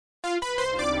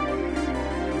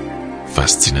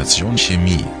Faszination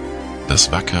Chemie,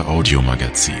 das Wacker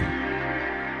Audiomagazin.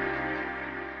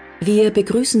 Wir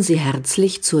begrüßen Sie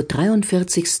herzlich zur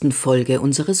 43. Folge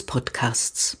unseres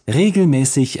Podcasts.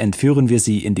 Regelmäßig entführen wir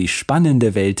Sie in die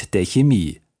spannende Welt der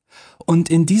Chemie.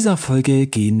 Und in dieser Folge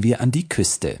gehen wir an die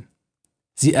Küste.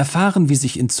 Sie erfahren, wie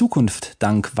sich in Zukunft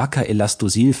dank Wacker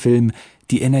Elastosil-Film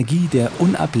die Energie der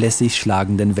unablässig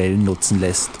schlagenden Wellen nutzen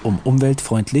lässt, um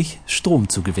umweltfreundlich Strom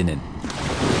zu gewinnen.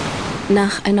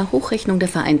 Nach einer Hochrechnung der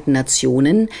Vereinten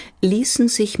Nationen ließen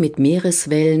sich mit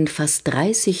Meereswellen fast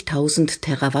 30.000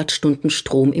 Terawattstunden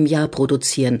Strom im Jahr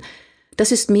produzieren.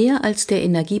 Das ist mehr als der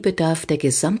Energiebedarf der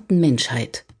gesamten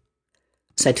Menschheit.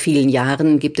 Seit vielen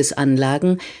Jahren gibt es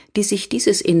Anlagen, die sich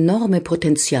dieses enorme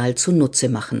Potenzial zunutze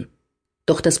machen.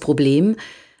 Doch das Problem: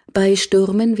 Bei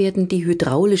Stürmen werden die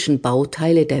hydraulischen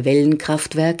Bauteile der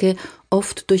Wellenkraftwerke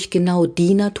oft durch genau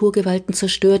die Naturgewalten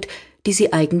zerstört, die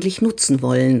sie eigentlich nutzen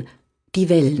wollen: die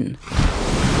Wellen.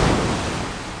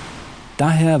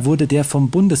 Daher wurde der vom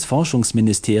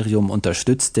Bundesforschungsministerium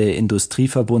unterstützte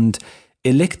Industrieverbund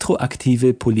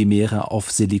Elektroaktive Polymere auf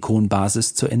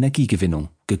Silikonbasis zur Energiegewinnung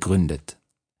gegründet.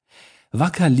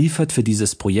 Wacker liefert für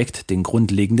dieses Projekt den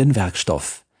grundlegenden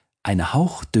Werkstoff: eine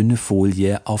hauchdünne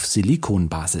Folie auf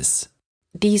Silikonbasis.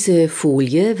 Diese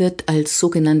Folie wird als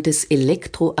sogenanntes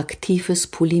elektroaktives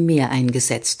Polymer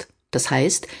eingesetzt. Das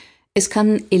heißt, es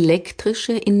kann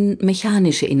elektrische in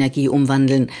mechanische Energie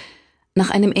umwandeln. Nach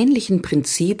einem ähnlichen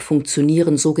Prinzip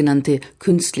funktionieren sogenannte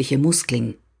künstliche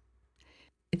Muskeln.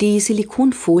 Die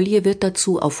Silikonfolie wird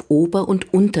dazu auf Ober-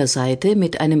 und Unterseite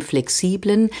mit einem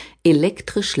flexiblen,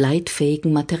 elektrisch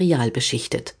leitfähigen Material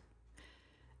beschichtet.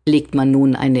 Legt man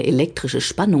nun eine elektrische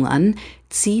Spannung an,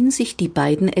 ziehen sich die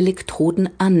beiden Elektroden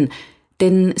an,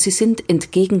 denn sie sind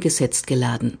entgegengesetzt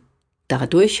geladen.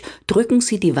 Dadurch drücken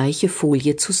sie die weiche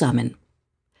Folie zusammen.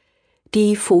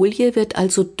 Die Folie wird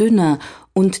also dünner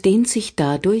und dehnt sich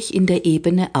dadurch in der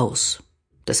Ebene aus.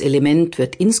 Das Element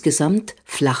wird insgesamt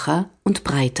flacher und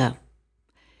breiter.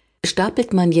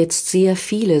 Stapelt man jetzt sehr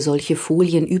viele solche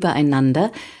Folien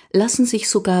übereinander, lassen sich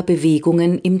sogar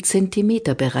Bewegungen im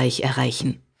Zentimeterbereich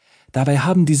erreichen. Dabei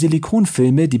haben die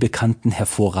Silikonfilme die bekannten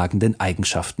hervorragenden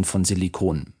Eigenschaften von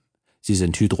Silikon. Sie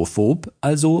sind hydrophob,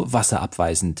 also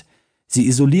wasserabweisend. Sie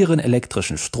isolieren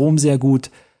elektrischen Strom sehr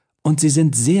gut und sie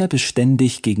sind sehr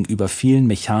beständig gegenüber vielen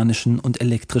mechanischen und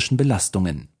elektrischen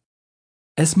Belastungen.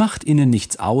 Es macht ihnen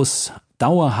nichts aus,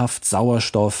 dauerhaft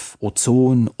Sauerstoff,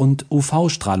 Ozon und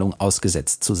UV-Strahlung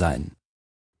ausgesetzt zu sein.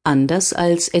 Anders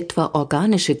als etwa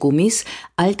organische Gummis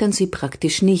altern sie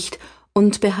praktisch nicht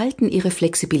und behalten ihre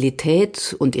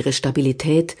Flexibilität und ihre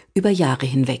Stabilität über Jahre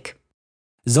hinweg.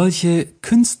 Solche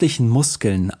künstlichen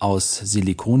Muskeln aus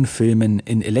Silikonfilmen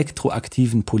in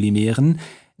elektroaktiven Polymeren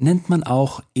nennt man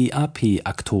auch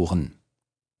EAP-Aktoren.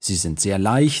 Sie sind sehr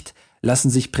leicht, lassen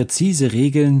sich präzise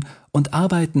regeln und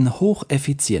arbeiten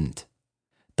hocheffizient.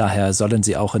 Daher sollen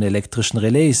sie auch in elektrischen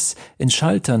Relais, in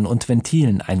Schaltern und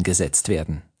Ventilen eingesetzt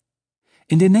werden.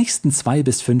 In den nächsten 2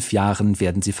 bis 5 Jahren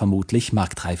werden sie vermutlich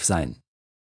marktreif sein.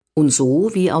 Und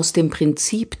so wie aus dem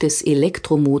Prinzip des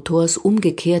Elektromotors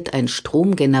umgekehrt ein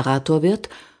Stromgenerator wird,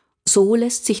 so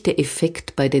lässt sich der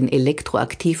Effekt bei den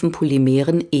elektroaktiven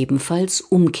Polymeren ebenfalls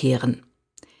umkehren.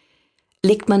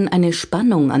 Legt man eine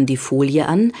Spannung an die Folie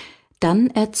an, dann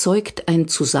erzeugt ein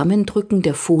Zusammendrücken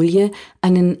der Folie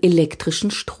einen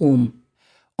elektrischen Strom.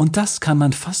 Und das kann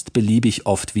man fast beliebig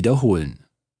oft wiederholen.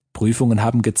 Prüfungen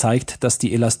haben gezeigt, dass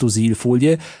die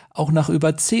Elastosil-Folie auch nach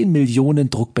über 10 Millionen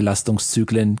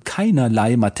Druckbelastungszyklen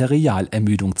keinerlei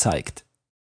Materialermüdung zeigt.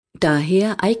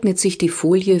 Daher eignet sich die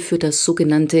Folie für das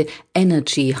sogenannte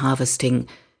Energy Harvesting.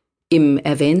 Im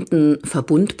erwähnten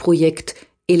Verbundprojekt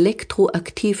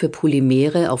Elektroaktive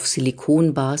Polymere auf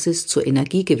Silikonbasis zur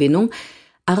Energiegewinnung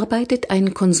arbeitet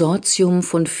ein Konsortium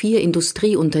von 4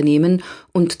 Industrieunternehmen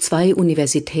und 2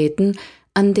 Universitäten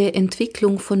an der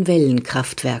Entwicklung von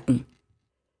Wellenkraftwerken.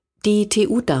 Die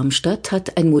TU Darmstadt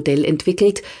hat ein Modell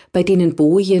entwickelt, bei denen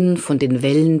Bojen von den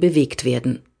Wellen bewegt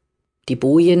werden. Die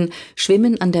Bojen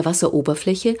schwimmen an der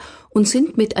Wasseroberfläche und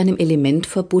sind mit einem Element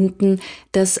verbunden,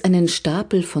 das einen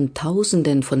Stapel von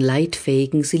Tausenden von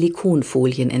leitfähigen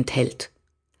Silikonfolien enthält.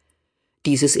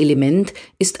 Dieses Element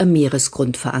ist am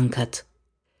Meeresgrund verankert.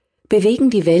 Bewegen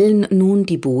die Wellen nun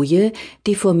die Boje,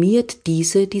 deformiert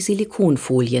diese die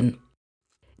Silikonfolien.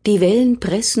 Die Wellen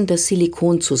pressen das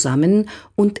Silikon zusammen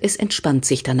und es entspannt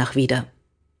sich danach wieder.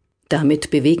 Damit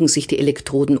bewegen sich die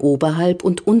Elektroden oberhalb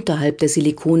und unterhalb der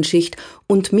Silikonschicht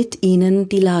und mit ihnen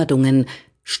die Ladungen.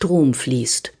 Strom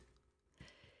fließt.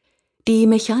 Die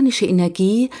mechanische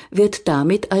Energie wird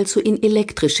damit also in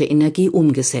elektrische Energie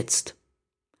umgesetzt.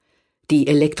 Die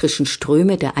elektrischen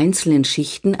Ströme der einzelnen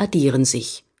Schichten addieren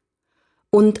sich.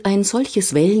 Und ein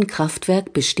solches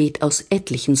Wellenkraftwerk besteht aus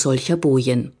etlichen solcher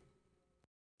Bojen.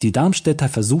 Die Darmstädter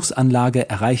Versuchsanlage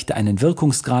erreichte einen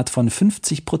Wirkungsgrad von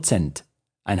 50%.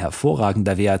 Ein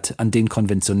hervorragender Wert, an den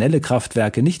konventionelle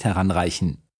Kraftwerke nicht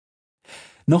heranreichen.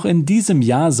 Noch in diesem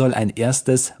Jahr soll ein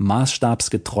erstes,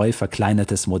 maßstabsgetreu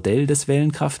verkleinertes Modell des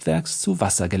Wellenkraftwerks zu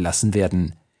Wasser gelassen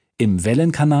werden. Im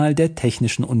Wellenkanal der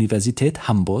Technischen Universität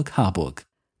Hamburg-Harburg.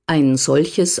 Ein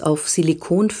solches auf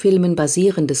Silikonfilmen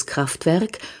basierendes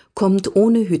Kraftwerk kommt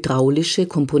ohne hydraulische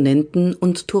Komponenten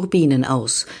und Turbinen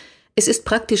aus. Es ist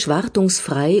praktisch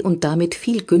wartungsfrei und damit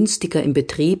viel günstiger im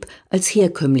Betrieb als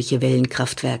herkömmliche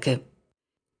Wellenkraftwerke.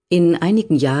 In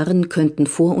einigen Jahren könnten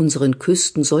vor unseren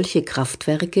Küsten solche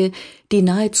Kraftwerke die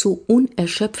nahezu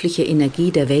unerschöpfliche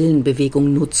Energie der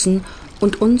Wellenbewegung nutzen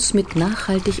und uns mit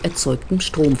nachhaltig erzeugtem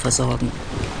Strom versorgen.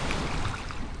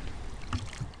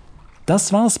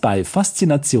 Das war's bei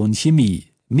Faszination Chemie.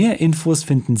 Mehr Infos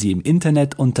finden Sie im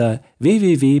Internet unter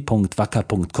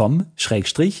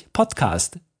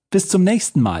www.wacker.com/podcast. Bis zum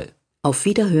nächsten Mal. Auf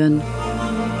Wiederhören.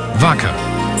 Wacker.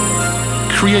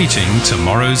 Creating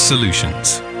tomorrow's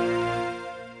solutions.